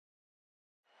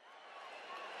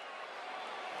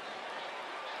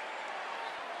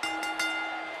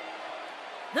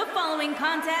The following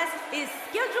contest is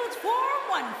scheduled for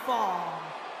one fall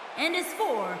and is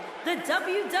for the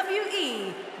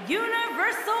WWE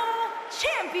Universal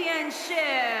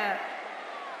Championship.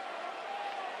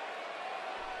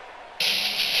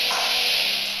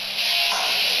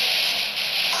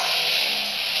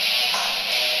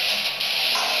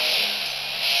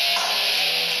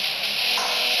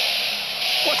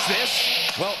 What's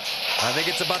this? Well, I think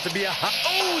it's about to be a hot...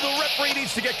 Oh, the referee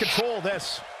needs to get control of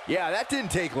this. Yeah, that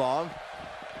didn't take long.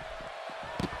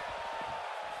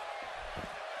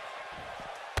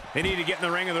 They need to get in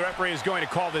the ring, and the referee is going to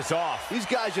call this off. These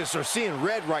guys just are seeing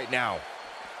red right now.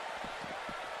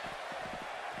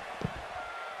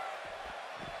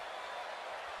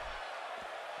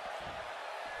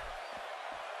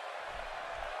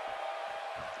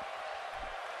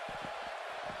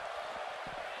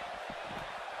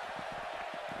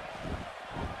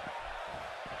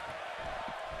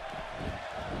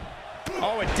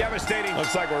 Oh, and devastating.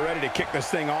 Looks like we're ready to kick this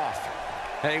thing off.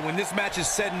 Hey, when this match is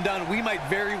said and done, we might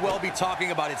very well be talking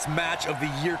about its match of the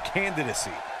year candidacy.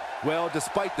 Well,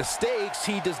 despite the stakes,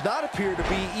 he does not appear to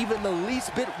be even the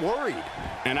least bit worried.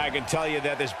 And I can tell you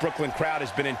that this Brooklyn crowd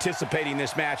has been anticipating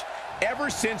this match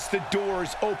ever since the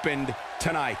doors opened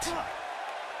tonight.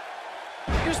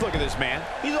 Just look at this man.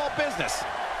 He's all business.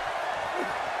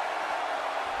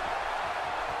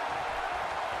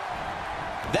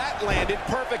 That landed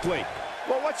perfectly.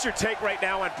 Well, what's your take right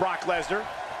now on Brock Lesnar?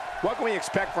 What can we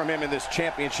expect from him in this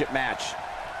championship match?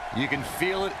 You can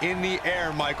feel it in the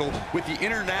air, Michael. With the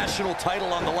international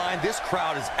title on the line, this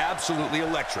crowd is absolutely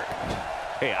electric.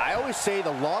 Hey, I always say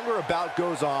the longer a bout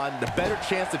goes on, the better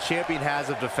chance the champion has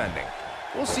of defending.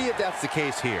 We'll see if that's the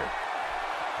case here.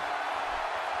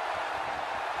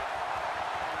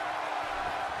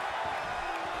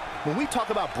 When we talk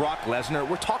about Brock Lesnar,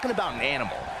 we're talking about an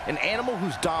animal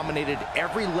who's dominated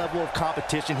every level of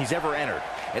competition he's ever entered,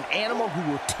 an animal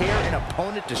who will tear an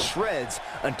opponent to shreds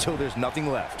until there's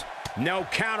nothing left. No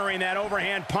countering that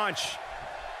overhand punch.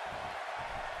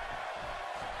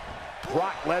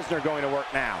 Brock Lesnar going to work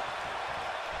now.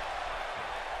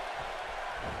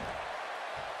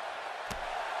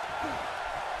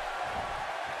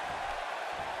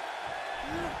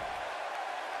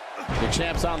 The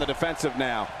champ's on the defensive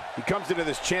now. He comes into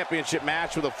this championship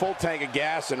match with a full tank of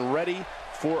gas and ready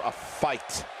for a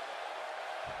fight.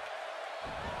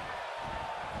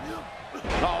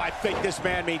 Oh, I think this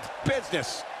man means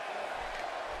business.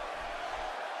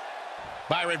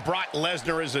 Byron, Brock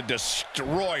Lesnar is a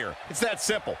destroyer. It's that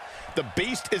simple. The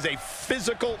Beast is a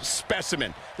physical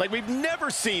specimen like we've never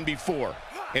seen before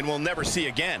and we'll never see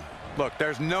again. Look,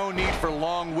 there's no need for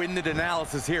long-winded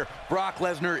analysis here. Brock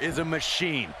Lesnar is a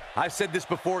machine. I've said this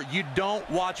before, you don't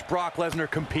watch Brock Lesnar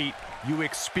compete, you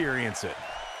experience it.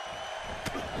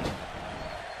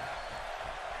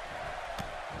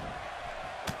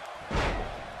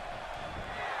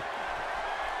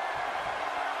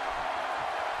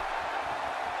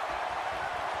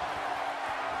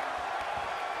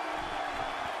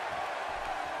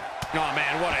 Oh,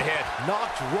 man, what a hit.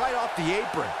 Knocked right off the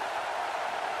apron.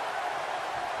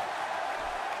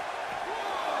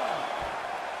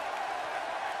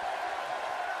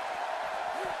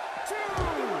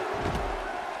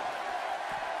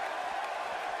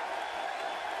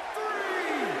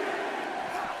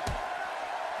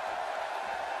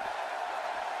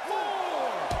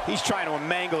 He's trying to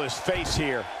mangle his face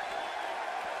here.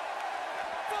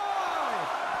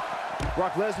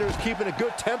 Brock Lesnar is keeping a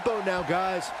good tempo now,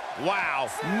 guys. Wow,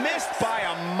 missed by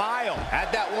a mile.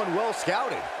 Had that one well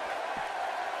scouted.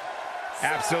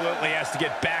 Absolutely has to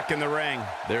get back in the ring.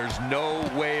 There's no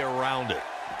way around it.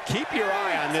 Keep your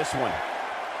eye on this one.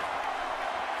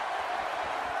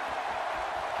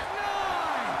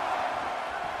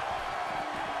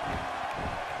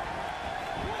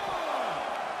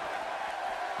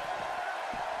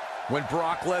 When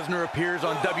Brock Lesnar appears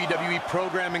on WWE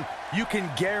programming, you can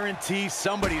guarantee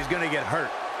somebody's going to get hurt.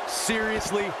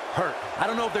 Seriously hurt. I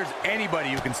don't know if there's anybody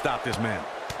who can stop this man.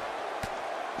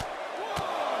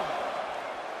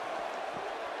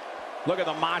 Look at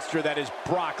the monster that is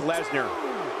Brock Lesnar.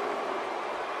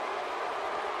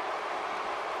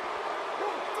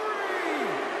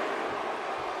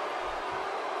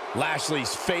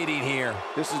 Lashley's fading here.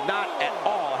 This is not at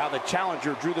all how the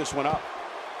challenger drew this one up.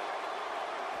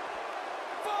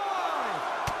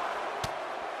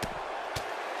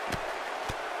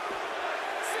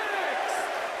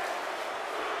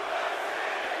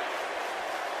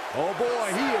 Oh boy,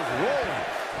 he is rolling.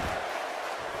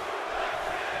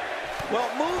 Well,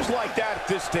 moves like that at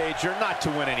this stage are not to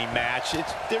win any match.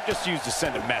 They're just used to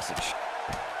send a message.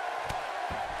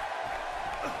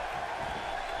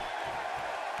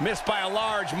 Missed by a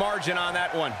large margin on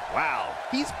that one. Wow,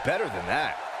 he's better than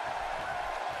that.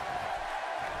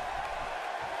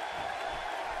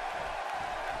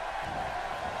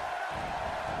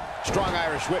 Strong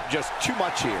Irish whip, just too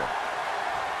much here.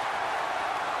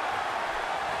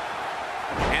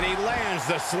 And he lands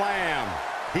the slam.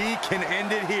 He can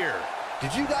end it here.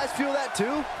 Did you guys feel that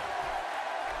too?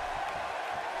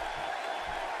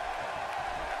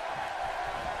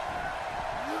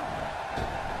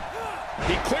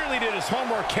 He clearly did his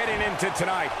homework heading into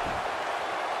tonight.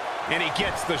 And he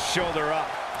gets the shoulder up.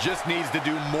 Just needs to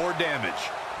do more damage.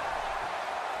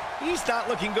 He's not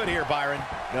looking good here, Byron.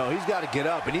 No, he's got to get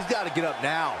up, and he's got to get up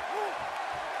now.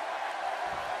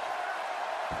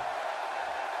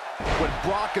 When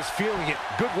Brock is feeling it,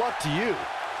 good luck to you.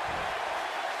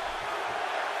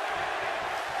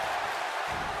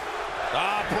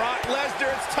 Brock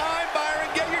Lesnar, it's time, Byron.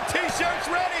 Get your T-shirts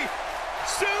ready.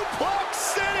 Suplex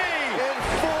City! In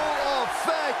full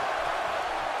effect.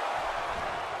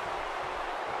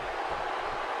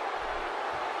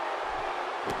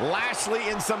 Lashley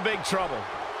in some big trouble.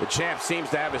 The champ seems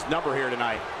to have his number here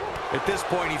tonight. At this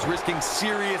point, he's risking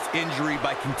serious injury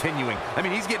by continuing. I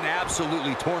mean, he's getting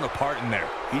absolutely torn apart in there.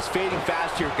 He's fading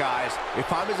fast here, guys.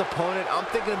 If I'm his opponent, I'm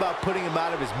thinking about putting him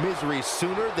out of his misery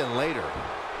sooner than later.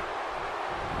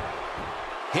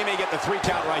 He may get the 3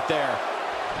 count right there.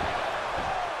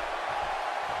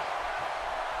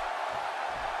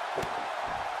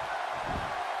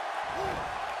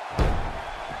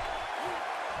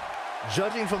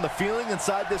 Judging from the feeling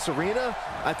inside this arena,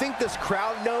 I think this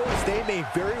crowd knows they may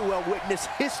very well witness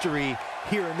history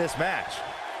here in this match.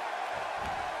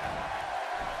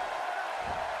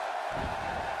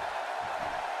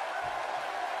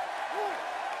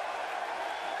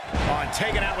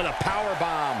 Taken out with a power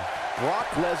bomb. Brock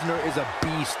Lesnar is a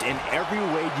beast in every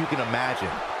way you can imagine.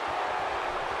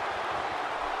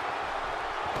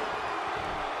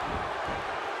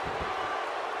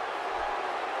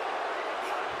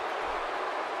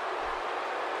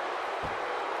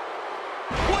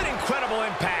 What incredible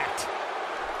impact.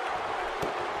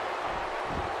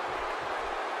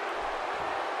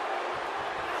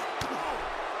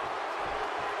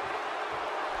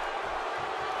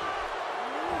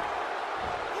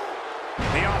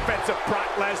 The offense of Brock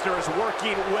Lesnar is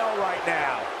working well right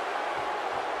now.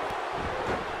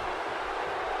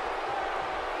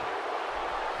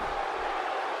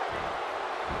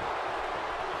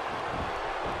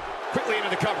 Quickly into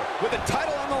the cover with the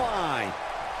title on the line.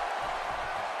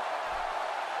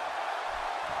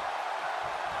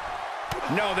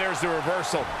 No, there's the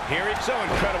reversal. Here it's so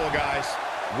incredible, guys.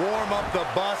 Warm up the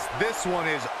bus. This one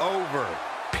is over.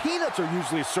 Peanuts are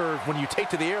usually served when you take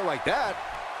to the air like that.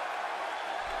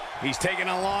 He's taking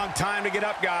a long time to get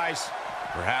up, guys.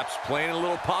 Perhaps playing a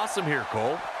little possum here,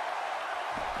 Cole.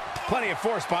 Plenty of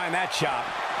force behind that chop.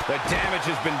 The damage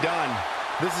has been done.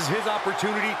 This is his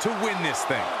opportunity to win this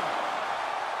thing.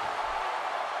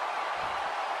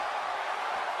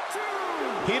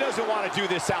 He doesn't want to do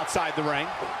this outside the ring.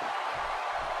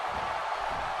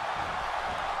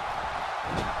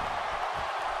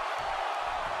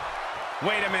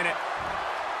 Wait a minute.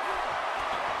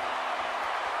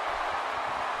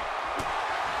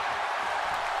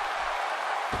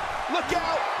 Look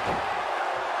out!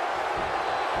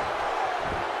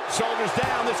 Shoulders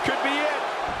down, this could be it.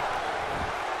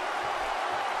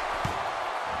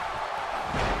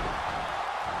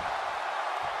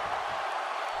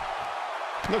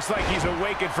 Looks like he's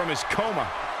awakened from his coma.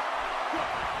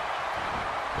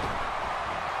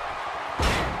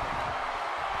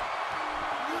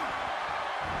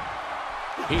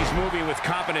 He's moving with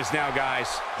confidence now,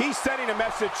 guys. He's sending a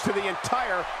message to the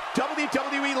entire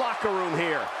WWE locker room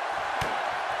here.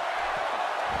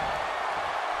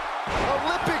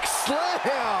 Olympic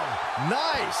slam!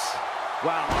 Nice!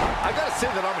 Wow, I gotta say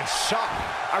that I'm in shock.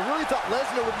 I really thought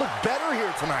Lesnar would look better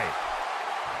here tonight.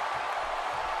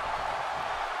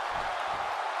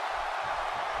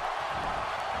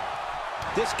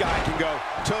 This guy can go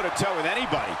toe-to-toe with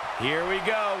anybody. Here we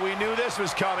go. We knew this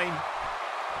was coming.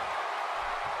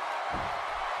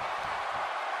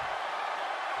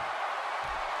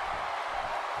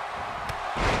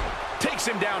 Takes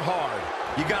him down hard.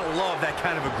 You gotta love that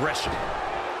kind of aggression.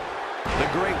 The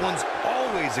great ones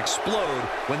always explode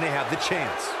when they have the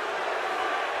chance.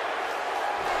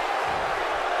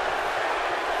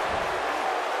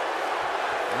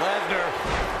 Lesnar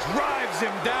drives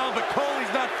him down, but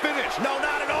Cole's not finished. No,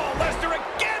 not at all. Lesnar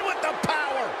again with the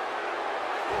power.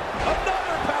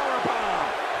 Another power bomb.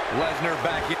 Lesnar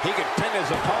back in. He could pin his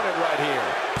opponent right here.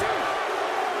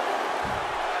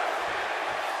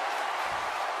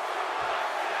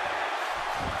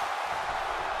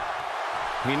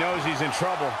 He knows he's in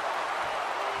trouble.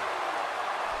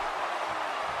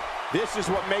 This is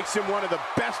what makes him one of the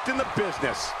best in the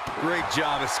business. Great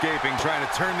job escaping, trying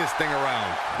to turn this thing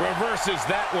around. Reverses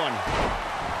that one.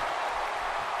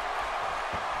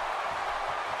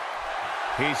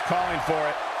 He's calling for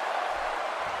it.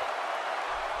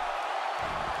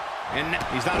 And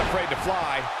he's not afraid to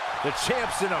fly. The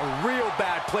champ's in a real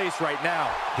bad place right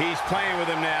now. He's playing with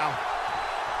him now.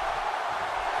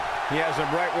 He has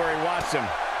him right where he wants him.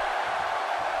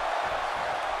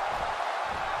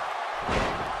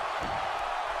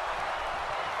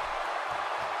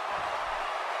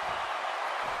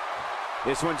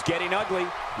 This one's getting ugly.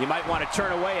 You might want to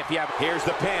turn away if you have. Here's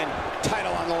the pin.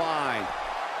 Title on the line.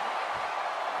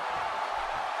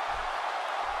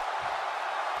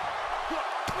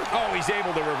 Oh, he's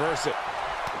able to reverse it.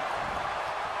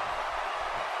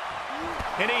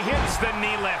 And he hits the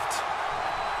knee lift.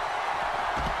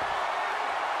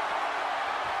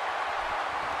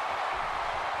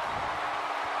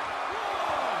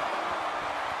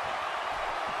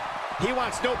 He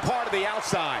wants no part of the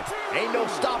outside. Ain't no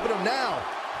stopping him now.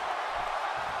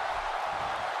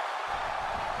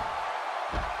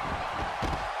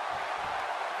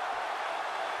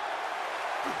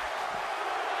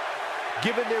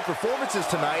 Given their performances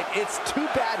tonight, it's too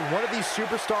bad one of these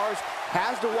superstars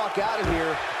has to walk out of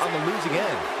here on the losing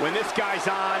end. When this guy's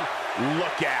on,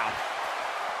 look out.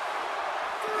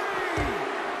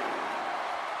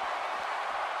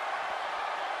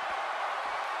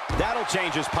 That'll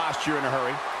change his posture in a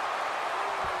hurry.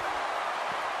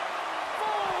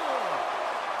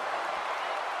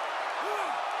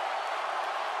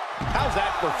 How's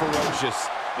that for ferocious?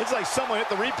 It's like someone hit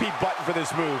the repeat button for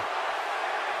this move.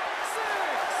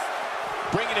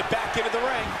 Bringing it back into the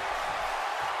ring.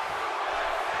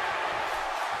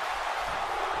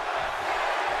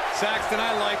 Saxton,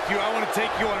 I like you. I want to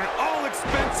take you on an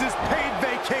all-expenses-paid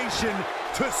vacation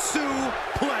to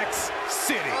Suplex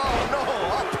City. Oh, no,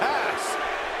 I'll pass.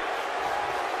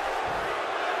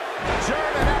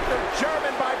 German after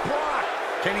German by Brock.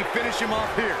 Can he finish him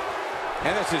off here?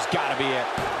 And this has got to be it.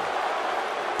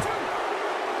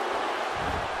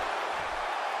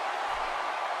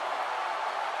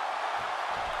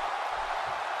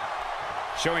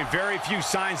 Showing very few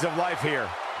signs of life here.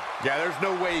 Yeah, there's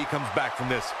no way he comes back from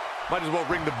this. Might as well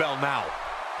ring the bell now.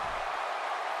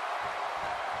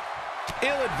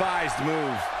 Ill-advised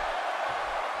move.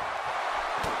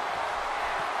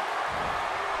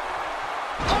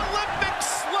 Olympic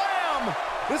slam!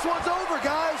 This one's over,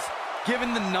 guys.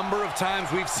 Given the number of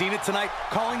times we've seen it tonight,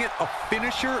 calling it a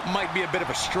finisher might be a bit of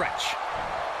a stretch.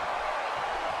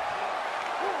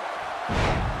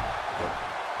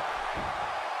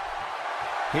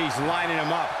 He's lining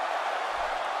him up.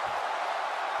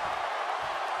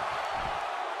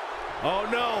 Oh,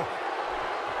 no.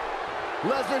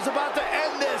 Lesnar's about to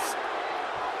end this.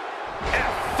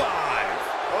 F5!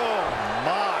 Oh,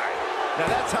 my. Now,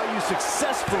 that's how you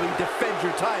successfully defend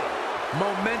your title.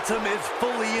 Momentum is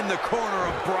fully in the corner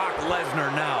of Brock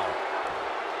Lesnar now.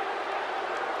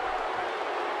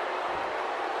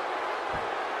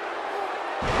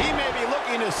 He may be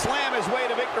looking to slam his way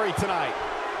to victory tonight.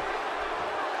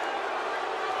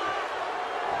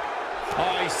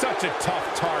 Oh, he's such a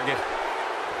tough target.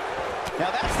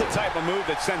 Now that's the type of move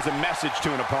that sends a message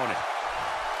to an opponent.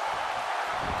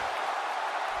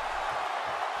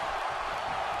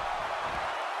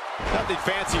 Nothing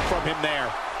fancy from him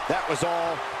there. That was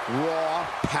all raw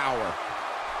power.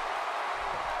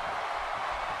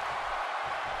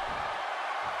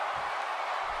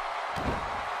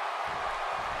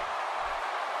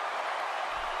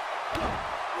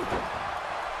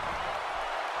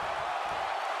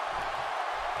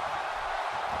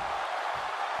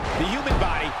 The human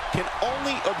body can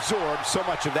only absorb so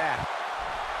much of that.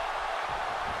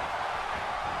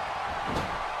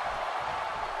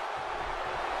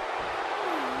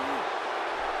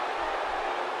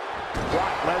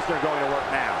 Brock Lesnar going to work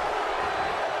now.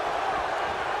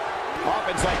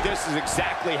 Offense like this is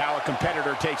exactly how a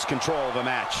competitor takes control of a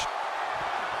match.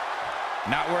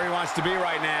 Not where he wants to be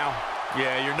right now.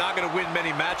 Yeah, you're not going to win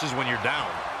many matches when you're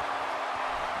down.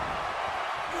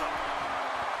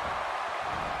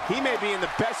 He may be in the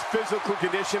best physical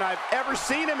condition I've ever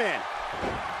seen him in.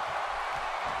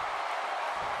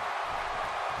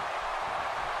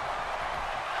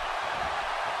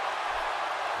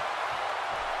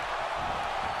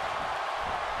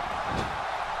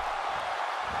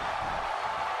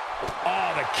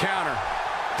 Oh, the counter.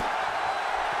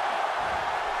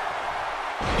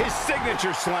 His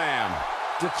signature slam.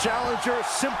 The challenger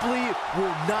simply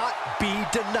will not be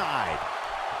denied.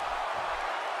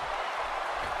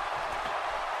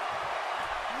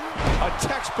 A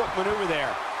textbook maneuver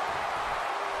there.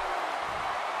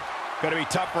 Going to be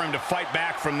tough for him to fight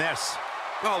back from this.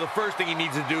 Well, the first thing he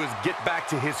needs to do is get back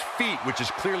to his feet, which is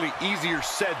clearly easier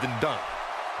said than done.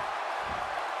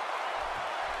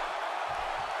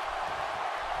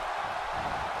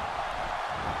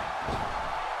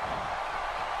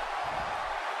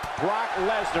 Brock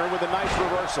Lesnar with a nice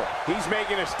reversal. He's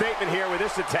making a statement here with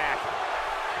this attack.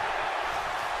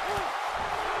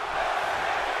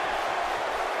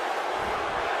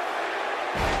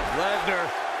 Lesnar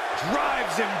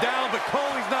drives him down, but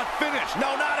Cole's not finished.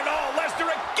 No, not at all.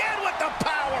 Lesnar again with the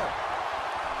power.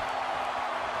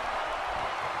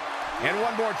 And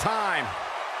one more time.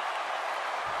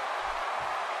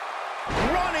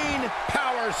 Running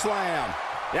power slam.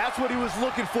 That's what he was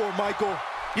looking for, Michael.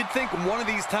 You'd think one of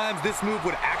these times this move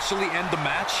would actually end the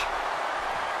match.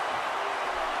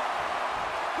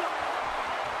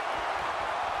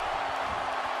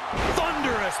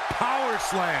 Thunderous power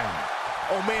slam.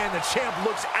 Oh man, the champ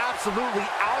looks absolutely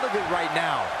out of it right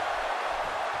now.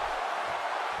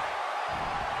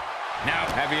 Now,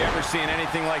 have you ever seen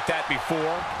anything like that before?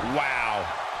 Wow.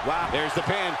 Wow. There's the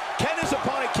pin. Can his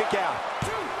opponent kick out?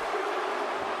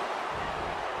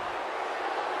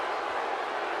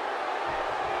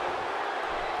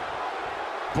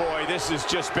 Boy, this has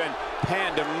just been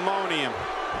pandemonium.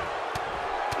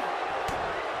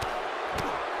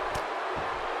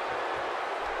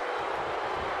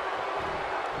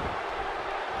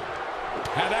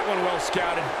 Had that one well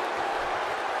scouted.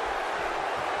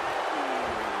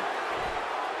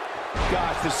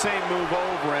 Gosh, the same move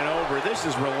over and over. This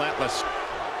is relentless.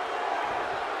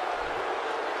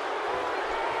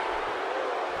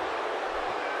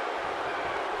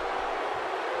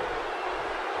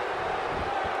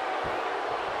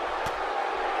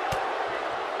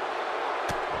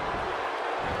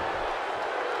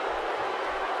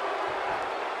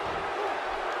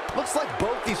 Looks like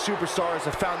both these superstars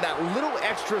have found that little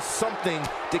extra something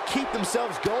to keep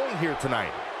themselves going here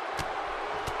tonight.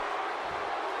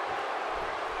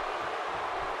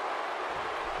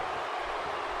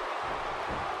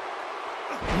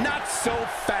 Not so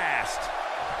fast.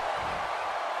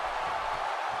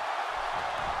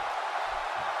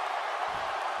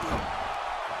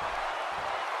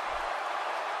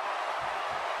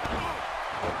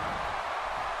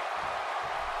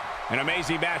 An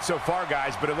amazing match so far,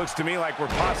 guys, but it looks to me like we're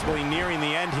possibly nearing the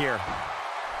end here.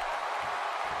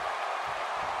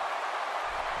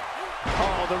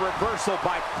 Oh, the reversal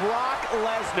by Brock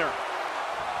Lesnar.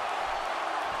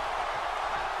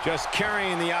 Just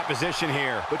carrying the opposition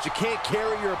here. But you can't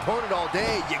carry your opponent all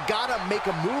day. You gotta make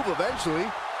a move eventually.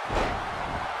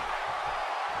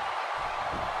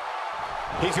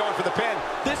 He's going for the pin.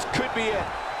 This could be it.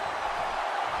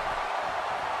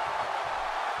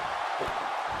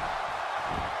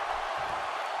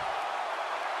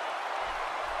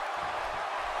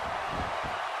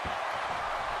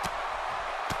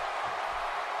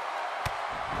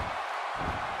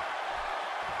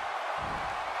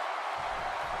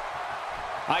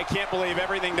 I can't believe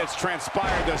everything that's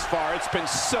transpired thus far. It's been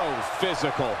so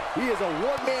physical. He is a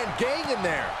one-man gang in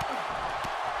there.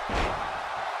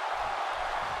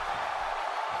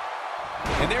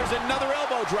 And there's another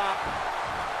elbow drop.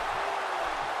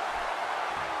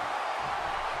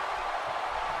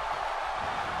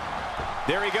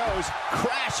 There he goes,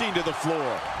 crashing to the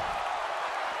floor.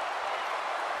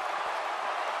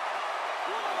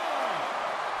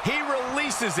 He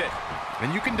releases it.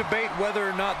 And you can debate whether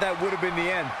or not that would have been the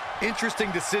end.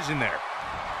 Interesting decision there.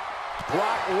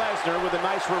 Brock Lesnar with a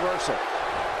nice reversal.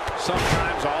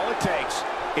 Sometimes all it takes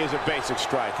is a basic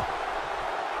strike.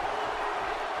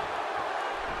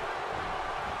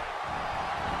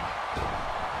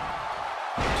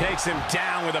 Takes him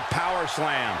down with a power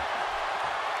slam.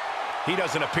 He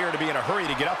doesn't appear to be in a hurry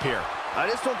to get up here. I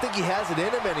just don't think he has it in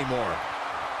him anymore.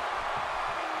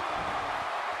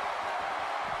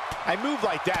 A move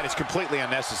like that is completely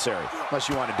unnecessary, unless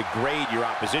you want to degrade your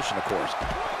opposition, of course.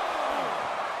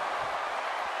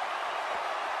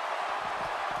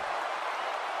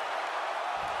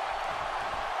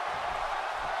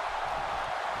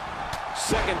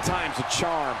 Second time's a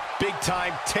charm. Big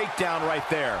time takedown right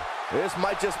there. This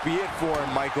might just be it for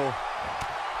him, Michael.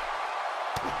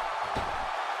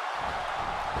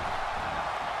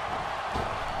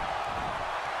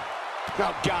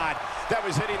 Oh, God. That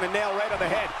was hitting the nail right on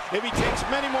the head. If he takes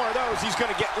many more of those, he's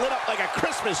going to get lit up like a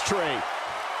Christmas tree.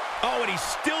 Oh, and he's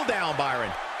still down,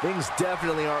 Byron. Things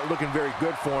definitely aren't looking very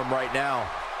good for him right now.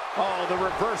 Oh, the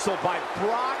reversal by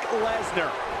Brock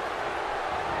Lesnar.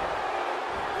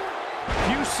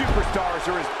 Few superstars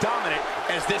are as dominant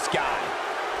as this guy.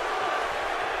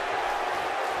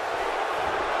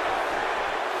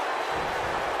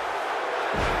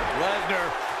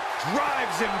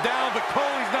 drives him down, but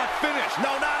Cole's not finished.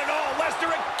 No, not at all.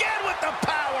 Lesnar again with the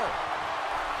power.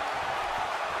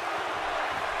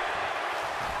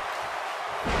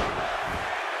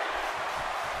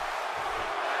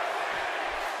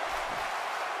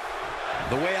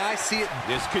 The way I see it,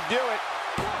 this could do it.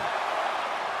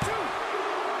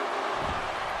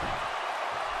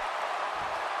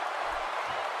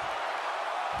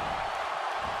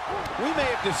 We may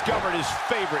have discovered his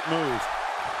favorite move.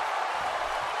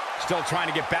 Still trying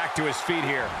to get back to his feet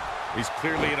here. he's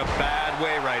clearly in a bad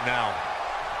way right now.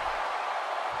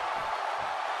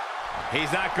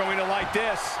 He's not going to like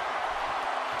this.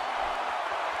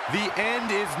 The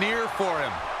end is near for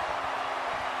him.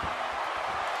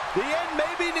 The end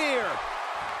may be near.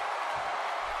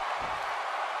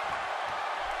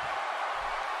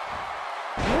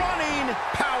 Running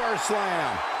power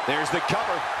slam. There's the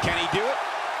cover. Can he do it?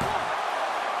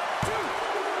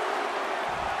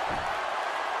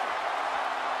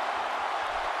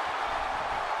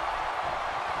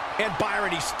 And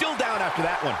Byron, he's still down after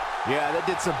that one. Yeah, that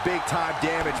did some big-time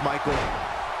damage, Michael.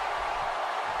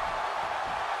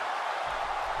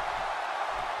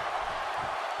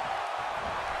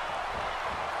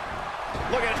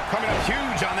 Look at it, coming up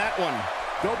huge on that one.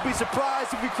 Don't be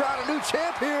surprised if we crown a new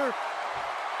champ here.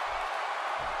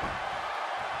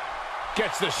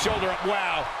 Gets the shoulder up.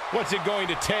 Wow, what's it going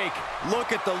to take?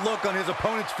 Look at the look on his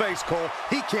opponent's face, Cole.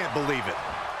 He can't believe it.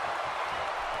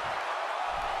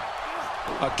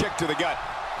 A kick to the gut.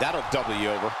 That'll double you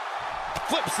over.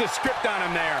 Flips the script on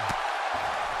him there.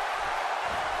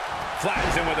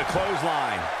 Flattens him with a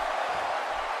clothesline.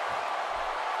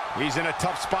 He's in a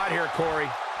tough spot here, Corey.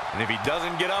 And if he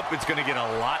doesn't get up, it's going to get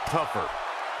a lot tougher.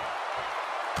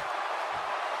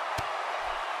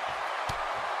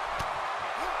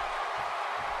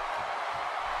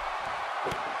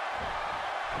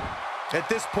 At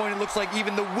this point, it looks like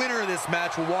even the winner of this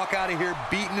match will walk out of here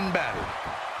beaten and battered.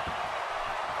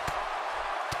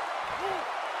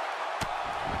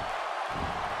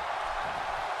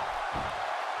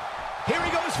 Here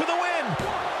he goes for the win.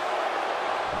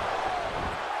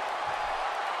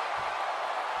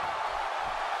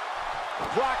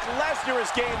 Brock Lesnar has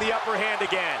gained the upper hand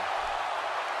again.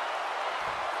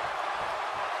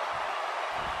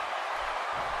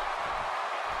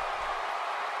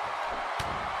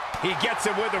 He gets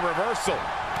him with a reversal.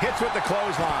 Hits with the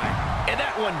clothesline. And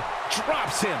that one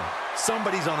drops him.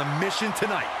 Somebody's on a mission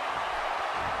tonight.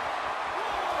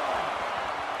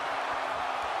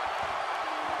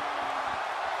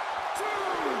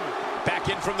 Back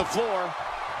in from the floor.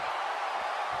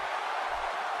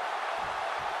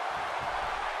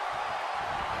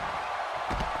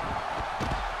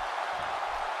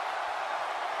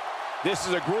 This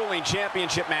is a grueling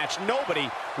championship match.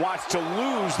 Nobody wants to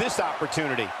lose this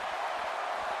opportunity.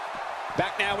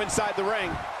 Back now inside the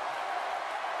ring.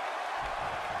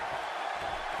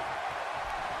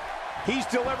 He's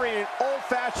delivering an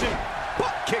old-fashioned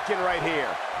butt kicking right here.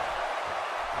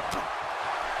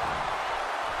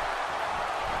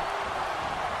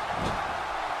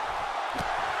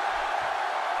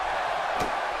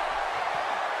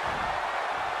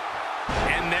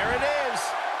 And there it is.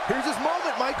 Here's his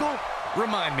moment, Michael.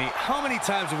 Remind me, how many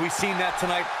times have we seen that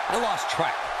tonight? I lost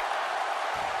track.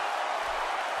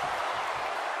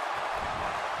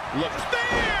 Look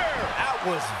there! That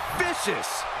was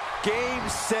vicious. Game,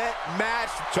 set, match.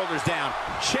 Shoulders down.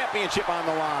 Championship on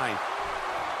the line.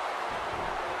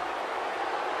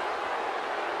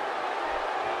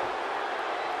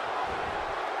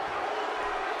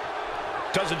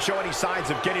 Doesn't show any signs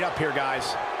of getting up here,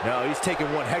 guys. No, he's taking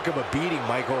one heck of a beating,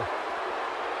 Michael.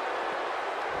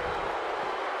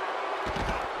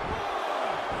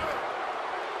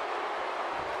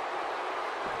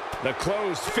 The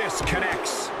closed fist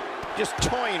connects. Just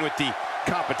toying with the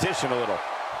competition a little.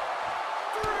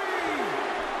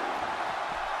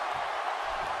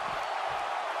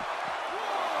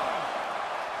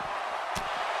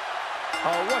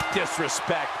 Oh, what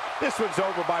disrespect. This one's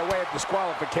over by way of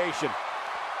disqualification.